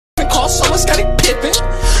so it's got it pippin'.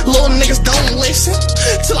 Little niggas don't listen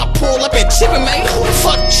till I pull up and chippin', man. Who the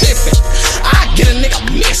fuck chippin'? I get a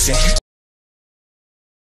nigga missing.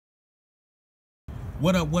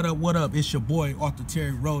 What up, what up, what up? It's your boy, Arthur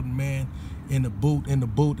Terry Wroten, man. In the booth, in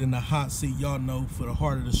the hot seat. Y'all know, for the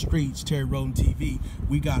heart of the streets, Terry Wroten TV.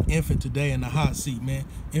 We got Nfant today in the hot seat, man.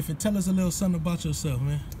 Nfant, tell us a little something about yourself,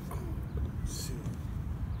 man. Shit.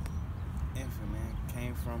 Nfant, man.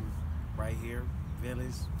 Came from right here,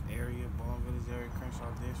 Village area, Bone Village area,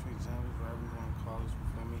 Crenshaw District, Jungles, whatever you want to call it, you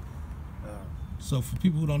feel me? So for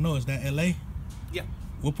people who don't know, is that LA? Yeah.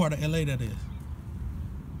 What part of LA that is?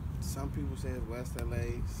 Some people say it's West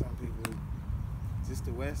LA, some people just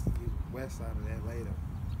the west side of LA though.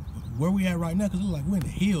 Where we at right now? Cause it look like we're in the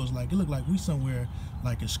hills. Like it look like we somewhere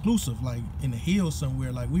like exclusive, like in the hills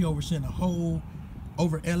somewhere. Like we overseeing the whole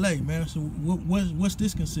over LA, man. So what's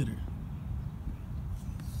this considered?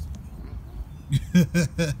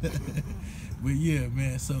 But yeah,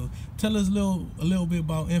 man. So tell us a little bit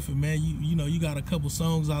about Nfant, man. You know you got a couple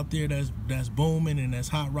songs out there that's booming and that's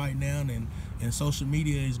hot right now, and social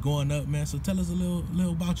media is going up, man. So tell us a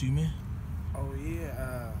little about you, man. Oh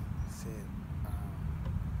yeah,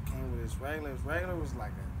 came with this regular. This regular was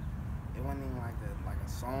like it wasn't even like a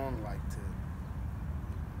song. Like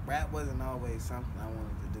rap wasn't always something I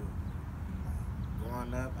wanted to do. Like,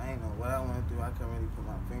 growing up, I ain't know what I wanted to do. I couldn't really put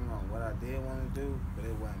my finger on what I did want to do, but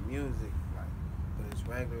it wasn't music. But it's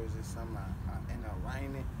regular, it's just something I ended up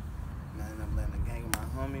writing it, and I ended up letting a gang of my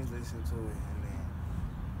homies listen to it, and then,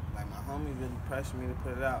 like, my homies really pressured me to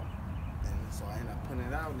put it out, and so I ended up putting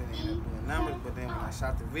it out, and then I ended up doing numbers, but then when I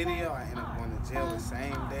shot the video, I ended up going to jail the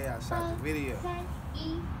same day I shot the video.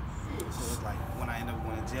 So it's like, when I ended up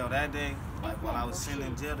going to jail that day, like, while I was sitting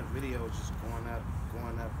in jail, the video was just going up,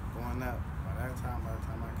 going up, going up. By the time I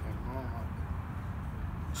came home,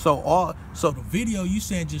 So the video you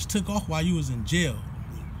said just took off while you was in jail.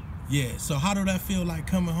 Yeah. So how did that feel like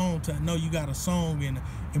coming home to know you got a song and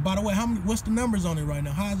by the way, what's the numbers on it right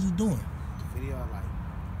now? How's it doing? The video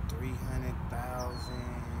like 300,000.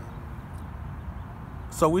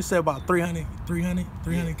 So we said about 300K?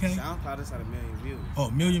 Yeah, SoundCloud just had 1 million views. Oh,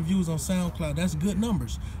 1 million views on SoundCloud. That's good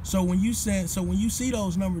numbers. So when you see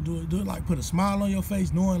those numbers, do it like put a smile on your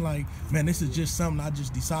face, knowing like, man, this is just something I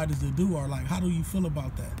just decided to do, or like, how do you feel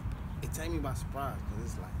about that? It take me by surprise,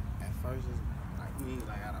 because it's like, at first it's like me,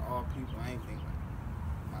 like out of all people, I ain't think like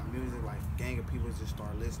my music, like gang of people just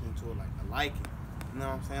start listening to it, like I like it. You know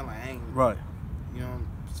what I'm saying? Like I ain't right. You know,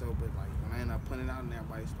 so but like when I end up putting it out and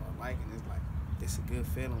everybody start liking it, it's like it's a good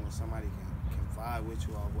feeling when somebody can vibe with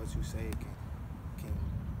you or what you say can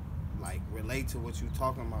like relate to what you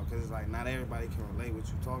talking about, because it's like not everybody can relate what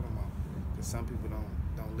you talking about, because some people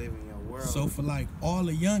don't live in your world. So for like all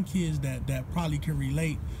the young kids that probably can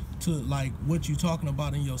relate to like what you talking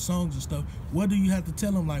about in your songs and stuff, what do you have to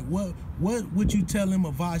tell them? Like what would you tell them,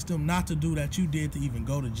 advise them not to do that you did to even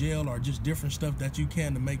go to jail, or just different stuff that you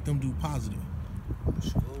can to make them do positive?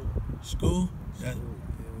 School? That,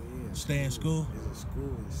 stay in school? It's a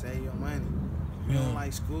school and save your money. If you don't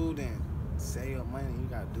like school, then save your money. You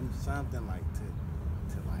gotta do something like to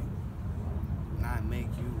like not make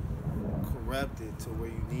you corrupted to where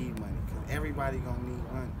you need money. Cause everybody gonna need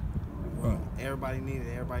money. Right. Everybody needed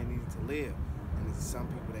to live. And it's some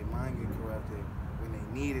people, they mind get corrupted when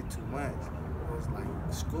they need it too much. It was like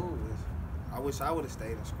school I wish I would have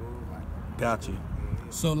stayed in school. Like, got you.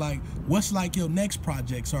 So like, what's like your next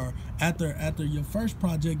projects, or after your first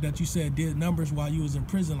project that you said did numbers while you was in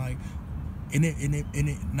prison, like, and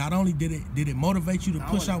it not only did it motivate you to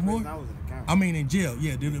push out more? I was in the county. I mean in jail,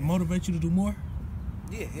 yeah. Did it motivate you to do more?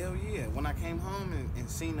 Yeah, hell yeah. When I came home and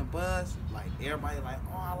seen the buzz, like everybody like,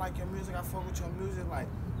 oh, I like your music, I fuck with your music. Like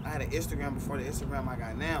I had an Instagram before the Instagram I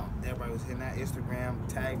got now. Everybody was hitting that Instagram,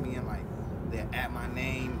 tag me, and like they're at my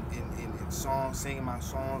name in songs, singing my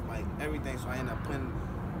songs, like everything. So I ended up putting,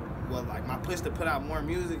 well, like my push to put out more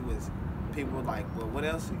music was people were like, well, what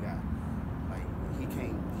else he got? Like he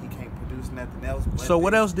can't produce nothing else. So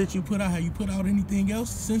what else did you put out? Have you put out anything else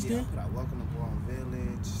since then? I put out Welcome to Bone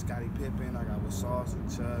Village, Scottie Pippen. I got with Sauce and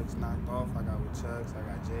Chugs, Knocked Off. I got with Chugs. I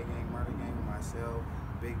got J Gang, Murder Gang with myself,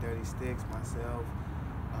 Big Dirty Sticks myself.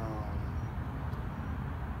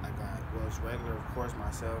 I got, well, it's regular, of course,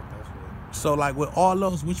 myself. That's what. So like with all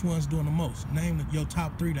those, which one's doing the most? Name your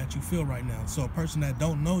top 3 that you feel right now. So a person that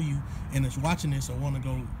don't know you and is watching this or want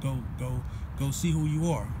to go see who you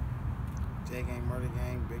are. J Gang, Murder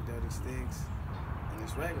Gang, Big Dirty Sticks, and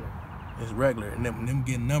it's regular. It's regular, and them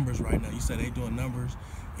getting numbers right now. You said they doing numbers,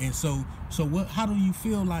 and so what? How do you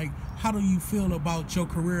feel like? How do you feel about your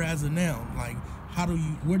career as of now? Like,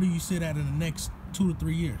 where do you sit at in the next 2 to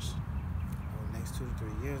 3 years? The next 2 to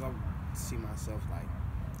 3 years, see myself like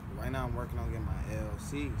right now I'm working on getting my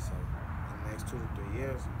LLC, so in the next 2 to 3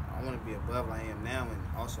 years I want to be above I am now, and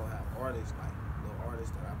also have artists, like little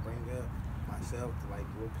artists that I bring up myself, to like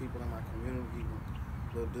little people in my community,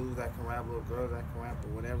 little dudes that can rap, little girls that can rap,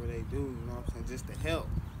 or whatever they do, you know what I'm saying, just to help.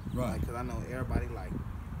 Right. Like, cause I know everybody like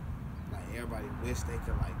everybody wish they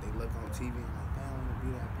could, like, they look on TV and like, damn, I want to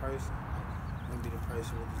be that person. Like, I want to be the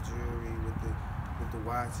person with the jewelry, with the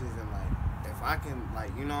watches, and like, if I can,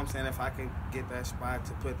 like, you know what I'm saying, if I can get that spot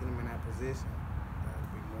to put them in that position,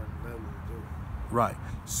 that'd be more than lovely to do. Right.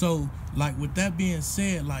 So, like, with that being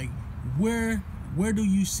said, like, where do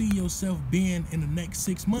you see yourself being in the next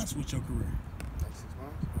 6 months with your career? Next 6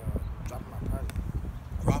 months, dropping my project.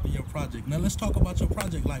 Dropping your project. Now let's talk about your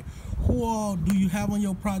project. Like, who all do you have on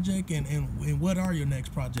your project, and what are your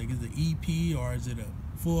next project? Is it EP, or is it a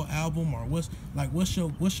full album, or what's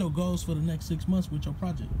your goals for the next 6 months with your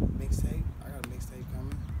project? Mixtape. I got a mixtape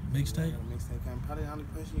coming. Mixtape? I got a mixtape coming. Probably the only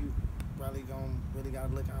person you probably really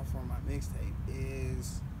gotta look out for on my mixtape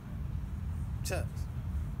is Chucks.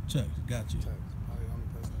 Chuck, got you. Chucks. Probably the only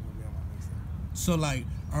person that's gonna be on my mixtape. So, like,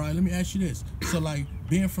 all right, let me ask you this. So, like,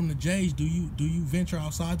 being from the J's, do you venture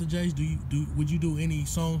outside the J's? Would you do any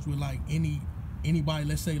songs with like anybody?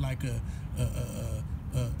 Let's say like a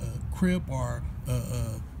Crip or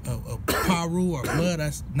a Paru or Blood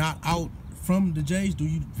that's not out from the J's. Do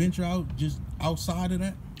you venture out just outside of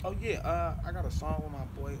that? Oh yeah, I got a song with my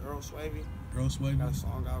boy Earl Swavey. Earl Swavey. Got a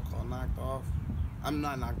song out called Knocked Off. I'm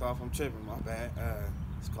not knocked off, I'm tripping, my bad.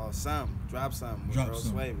 It's called Something, Drop Something with Earl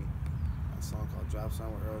Swavey. A song called Drop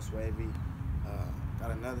Something with Earl Swavey.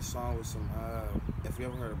 Got another song with some, if you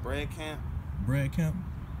ever heard of Bread Camp. Bread Camp?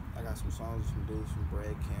 I got some songs with some dudes from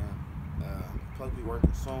Bread Camp. Supposed to be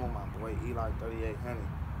working soon, my boy Eli 3800.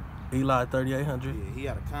 Eli 3800? Yeah, he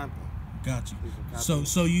out of Compton. Got you.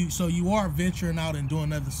 So you are venturing out and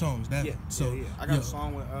doing other songs. Yeah. I got a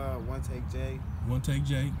song with One Take J. One Take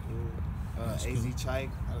J. AZ Chike.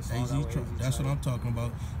 That's what I'm talking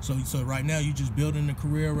about. So right now you just building the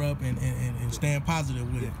career up and staying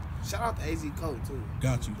positive with it. Shout out to AZ Code too.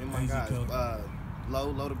 Got you. Then my guys,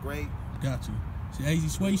 Low the Great. Got you. See,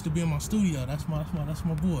 AZ Sway used to be in my studio. That's my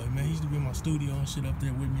boy, man. He used to be in my studio and shit up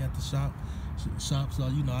there with me at the shop. So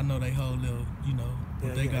you know, I know they whole little, you know,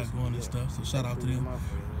 what they got going and stuff. So shout out to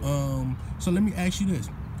them. So let me ask you this: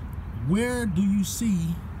 where do you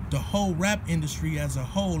see the whole rap industry as a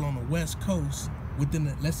whole on the West Coast within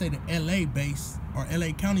the, let's say, the LA base or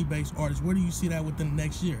LA County based artists? Where do you see that within the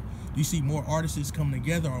next year? Do you see more artists coming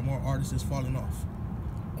together or more artists falling off?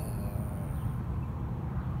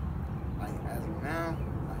 Like as of now,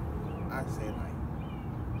 like I'd say like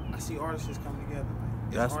I see artists coming together.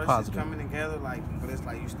 Like that's artists positive. Coming together, like, but it's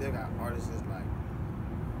like you still got artists like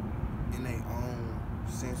in their own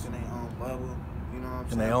sense, in their own bubble. You know what I'm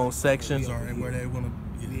saying? In their own sections or where they want to.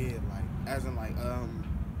 Yeah, like as in like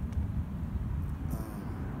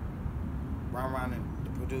Ron and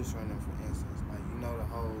the producer in them, for instance, like, you know, the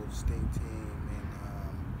whole Sting team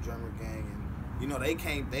and Drummer Gang, and you know they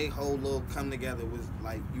whole little come together was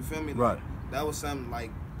like, you feel me? Right. Like, that was something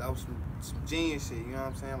like that was some genius shit. You know what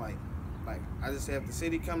I'm saying? Like I just say if the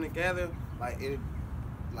city come together, like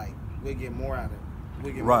we'll get more out of it.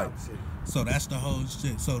 We'll get more out of the city. So that's the whole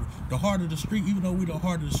shit. So the heart of the street, even though we the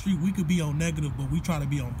heart of the street, we could be on negative, but we try to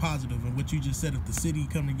be on positive. And what you just said, if the city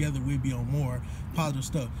come together, we'll be on more positive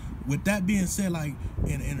stuff. With that being said, like,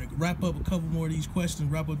 and wrap up a couple more of these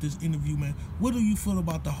questions, wrap up this interview, man. What do you feel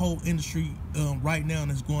about the whole industry right now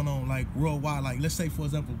that's going on, like, worldwide? Like, let's say, for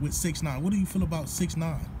example, with 6ix9ine. What do you feel about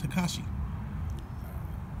 6ix9ine, Tekashi?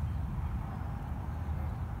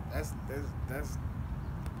 That's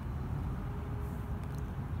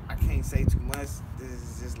I can't say too much. This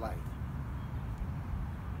is just like,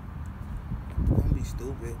 don't be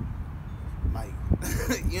stupid. Like,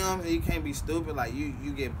 you know what I'm saying? You can't be stupid. Like, you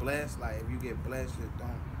get blessed. Like, if you get blessed, you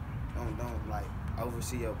don't like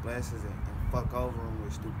oversee your blessings and fuck over them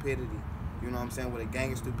with stupidity. You know what I'm saying? With a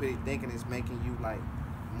gang of stupidity, thinking it's making you like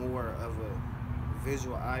more of a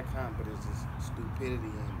visual icon, but it's just stupidity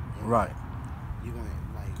and right. You gonna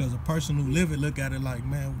like, because a person who live it look at it like,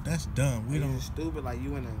 man, that's dumb. We don't. It's stupid. Like,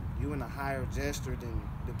 you in a higher gesture than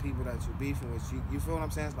the people that you beefing with. You feel what I'm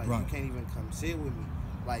saying? It's like, you can't even come sit with me.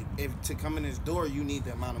 Like, if to come in this door, you need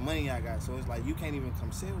the amount of money I got. So it's like, you can't even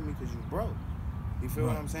come sit with me because you broke. You feel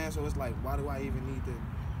what I'm saying? So it's like, why do I even need to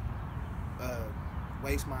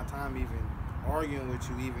waste my time even arguing with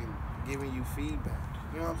you, even giving you feedback?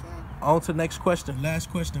 You know what I'm saying? On to the next question. Last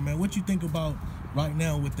question, man. What you think about right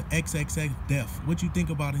now with the XXX death? What you think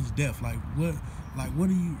about his death? What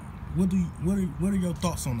are your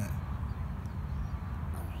thoughts on that?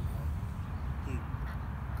 I don't know.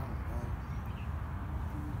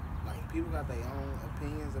 people got their own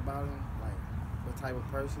opinions about him, like what type of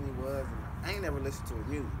person he was. And I ain't never listened to his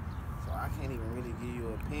music, so I can't even really give you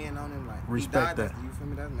an opinion on him. Like, respect he died, that. You feel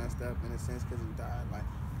me? That's messed up in a sense because he died. Like,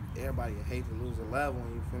 everybody hate to lose a loved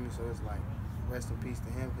one, you feel me? So it's like, rest in peace to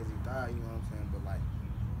him because he died, you know what I'm saying? But like,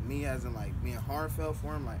 me as in like being heartfelt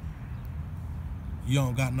for him, like, you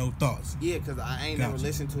don't got no thoughts. yeah, because I ain't never Gotcha.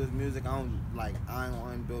 listened to his music. I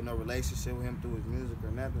don't build no relationship with him through his music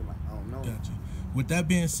or nothing. Like, I don't know. Gotcha. With that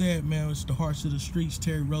being said, man, it's the Hearts of the Streets,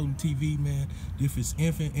 Terry Wroten TV, man. If it's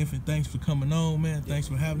Nfant, thanks for coming on, man. Thanks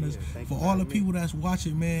for having us. For all the people that's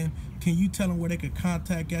watching, man, can you tell them where they could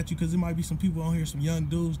contact at you? Because there might be some people on here, some young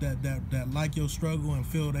dudes that like your struggle and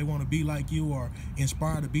feel they want to be like you or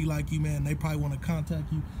inspired to be like you, man. They probably want to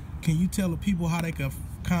contact you. Can you tell the people how they can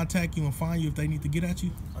contact you and find you if they need to get at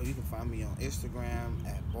you? Oh, you can find me on Instagram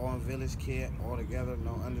at Ball Village Kid, all together,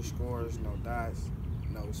 no underscores, no dots,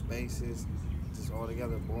 no spaces, just all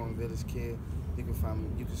together, Ball Village Kid. You can find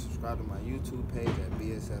me. You can subscribe to my YouTube page at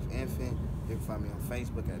BSF Nfant. You can find me on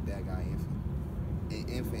Facebook at That Guy Nfant.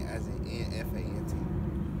 Nfant as in N-F-A-N-T.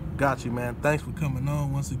 Got you, man. Thanks for coming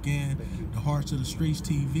on once again. The Hearts of the Streets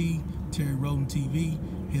TV, Terry Wroten TV.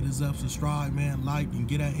 Hit us up, subscribe, man, like, and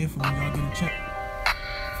get that info when y'all get a chance.